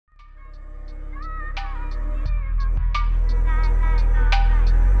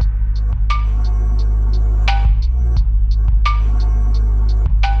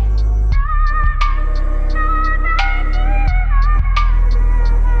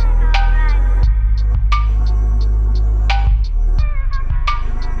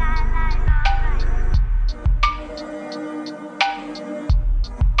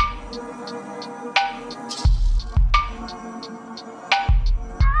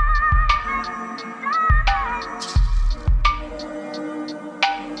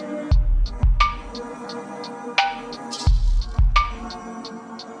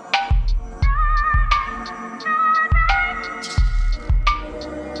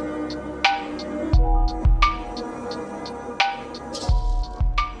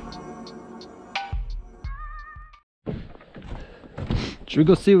Should we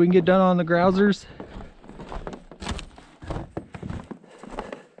go see what we can get done on the Grousers?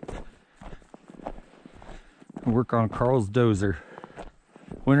 Work on Carl's Dozer.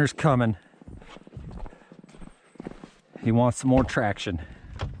 Winter's coming. He wants some more traction.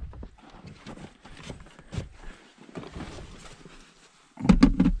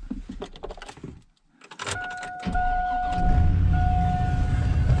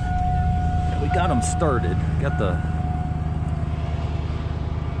 We got him started. Got the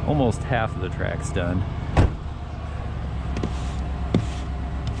almost half of the tracks done.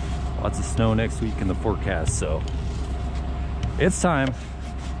 Lots of snow next week in the forecast, so it's time.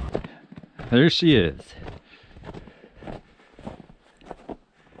 There she is.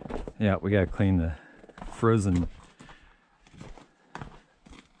 Yeah, we gotta clean the frozen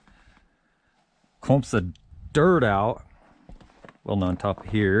clumps of dirt out. Welding on top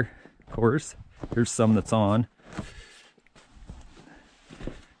of here, of course. Here's some that's on.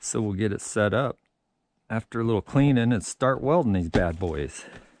 So we'll get it set up after a little cleaning and start welding these bad boys.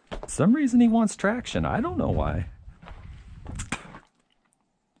 For some reason he wants traction. I don't know why.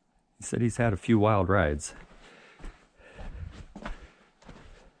 He said he's had a few wild rides.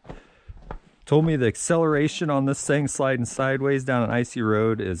 Told me the acceleration on this thing sliding sideways down an icy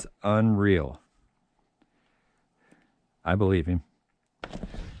road is unreal. I believe him.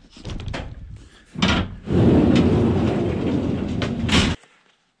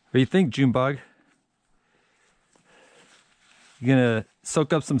 What do you think, Junebug? You gonna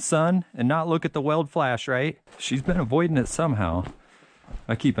soak up some sun and not look at the weld flash, right? She's been avoiding it somehow.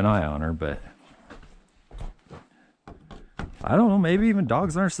 I keep an eye on her, but I don't know, maybe even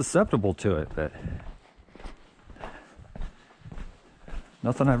dogs aren't susceptible to it, but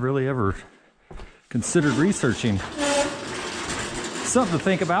nothing I've really ever considered researching. Something to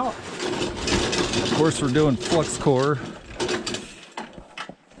think about. Of course, we're doing flux core.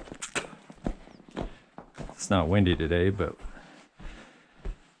 It's not windy today, but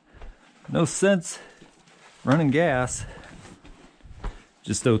no sense running gas.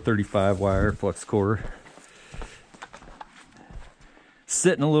 Just 035 wire flux core.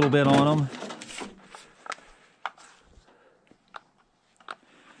 Sitting a little bit on them.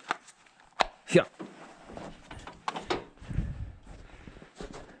 Yeah.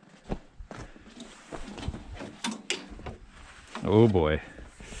 Oh boy.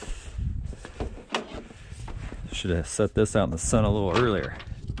 Should have set this out in the sun a little earlier.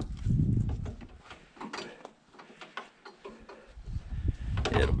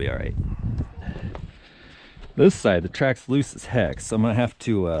 It'll be all right. This side, the track's loose as heck, so I'm gonna have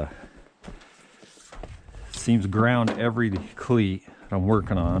to seems ground every cleat that I'm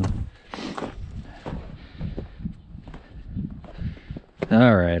working on.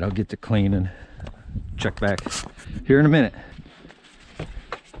 All right, I'll get to cleaning. Check back here in a minute.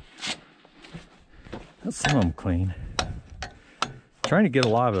 That's some of them clean. Trying to get a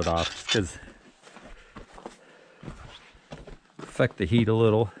lot of it off because affect the heat a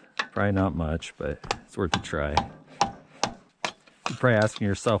little. Probably not much, but it's worth a try. You're probably asking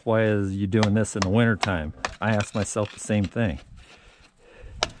yourself, why is you doing this in the winter time? I asked myself the same thing.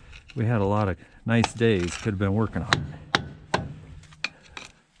 We had a lot of nice days, could have been working on it.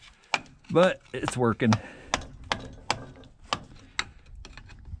 But it's working.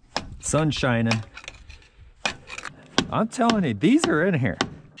 Sun shining. I'm telling you, these are in here.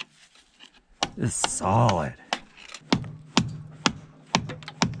 It's solid.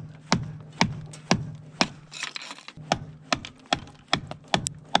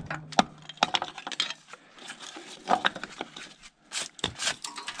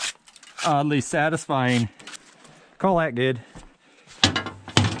 Oddly satisfying. Call that good.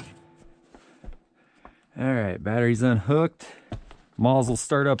 All right, battery's unhooked. Malls will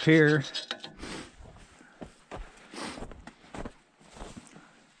start up here.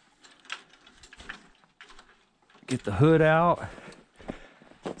 Get the hood out.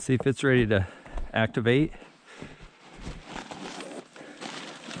 See if it's ready to activate.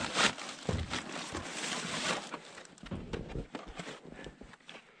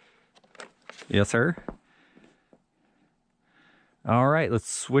 Yes, sir. All right, let's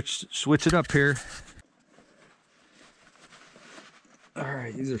switch it up here. All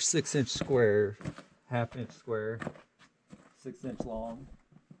right, these are 6-inch square, half-inch square, 6-inch long.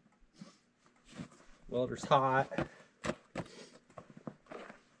 Welder's hot.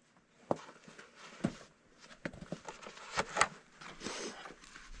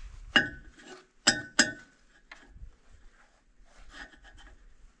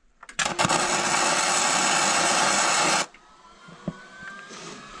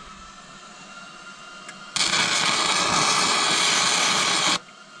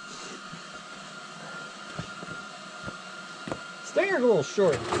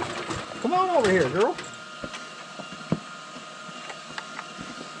 short. Come on over here, girl.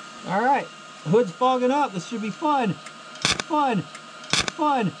 All right, hood's fogging up. This should be fun. Fun,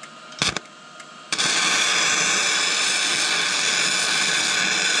 fun.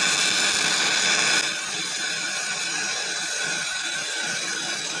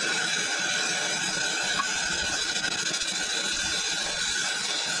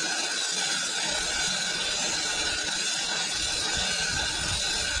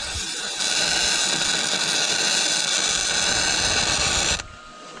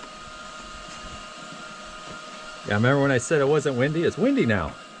 Yeah, remember when I said it wasn't windy? It's windy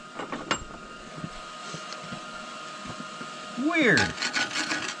now. Weird.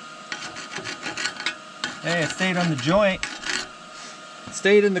 Hey, I stayed on the joint.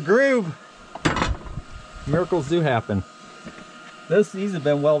 Stayed in the groove. Miracles do happen. These have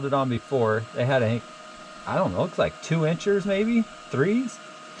been welded on before. They had a, I don't know, looks like 2 inches maybe? 3s?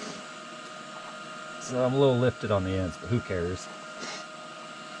 So I'm a little lifted on the ends, but who cares?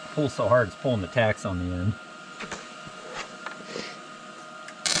 Pull so hard it's pulling the tacks on the end.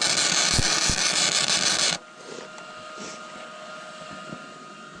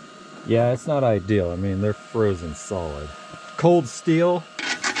 Yeah, it's not ideal. I mean, they're frozen solid. Cold steel.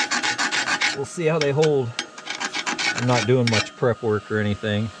 We'll see how they hold. I'm not doing much prep work or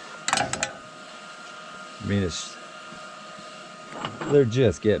anything. I mean, they're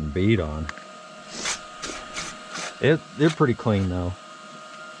just getting beat on. They're pretty clean though,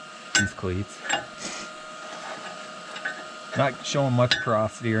 these cleats. Not showing much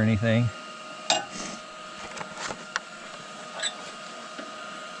porosity or anything.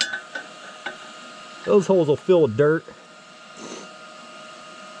 Those holes will fill with dirt.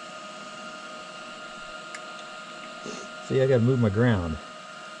 See, I gotta move my ground.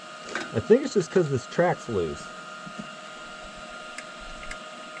 I think it's just because this track's loose.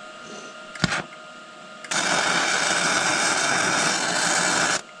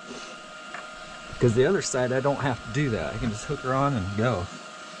 Because the other side, I don't have to do that. I can just hook her on and go.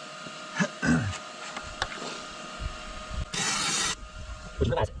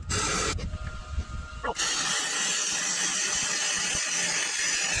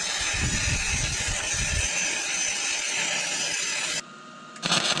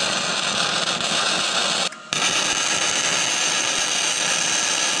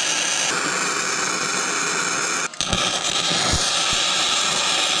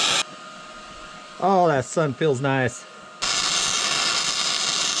 Oh, that sun feels nice.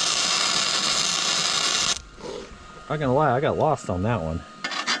 I'm not gonna lie, I got lost on that one.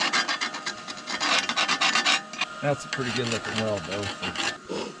 That's a pretty good looking weld though.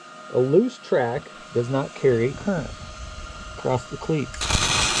 A loose track does not carry current across the cleats.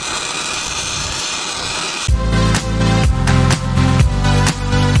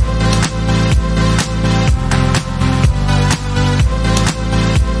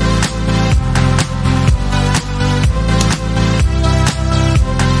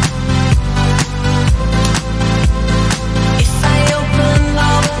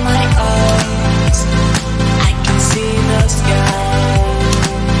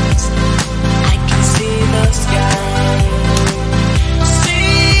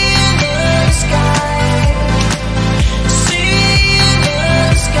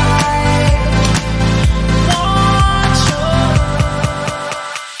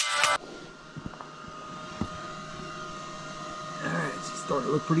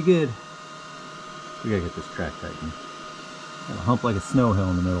 Pretty good. We gotta get this track tightened. Got a hump like a snow hill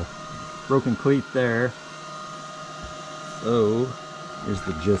in the middle. Broken cleat there. So here's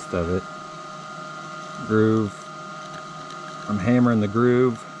the gist of it. Groove. I'm hammering the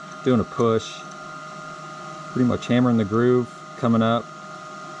groove, doing a push. Pretty much hammering the groove, coming up.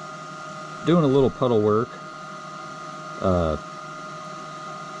 Doing a little puddle work. Kind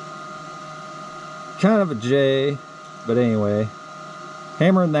of a J, but anyway.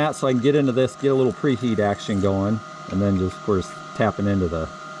 Hammering that so I can get into this, get a little preheat action going, and then just, of course, tapping into the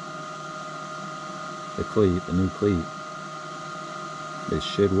cleat, the new cleat. It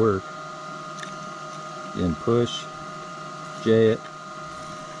should work. Again, push, J it,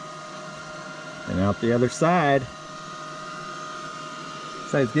 and out the other side.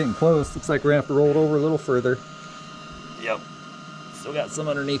 Side's getting close. Looks like we're gonna have to roll it over a little further. Yep. Still got some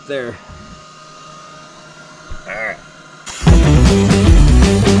underneath there. All right.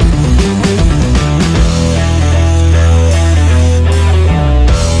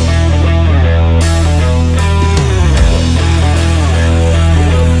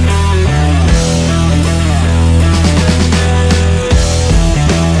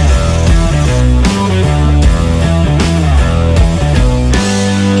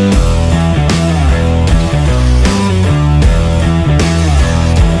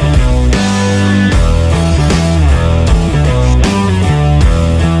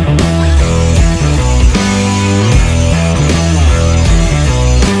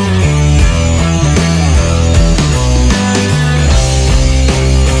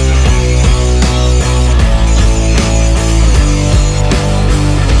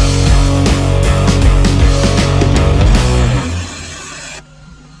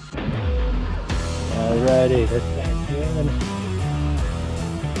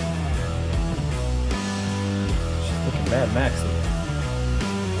 Mad Max with it.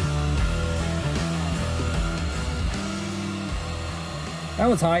 That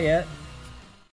one's hot yet.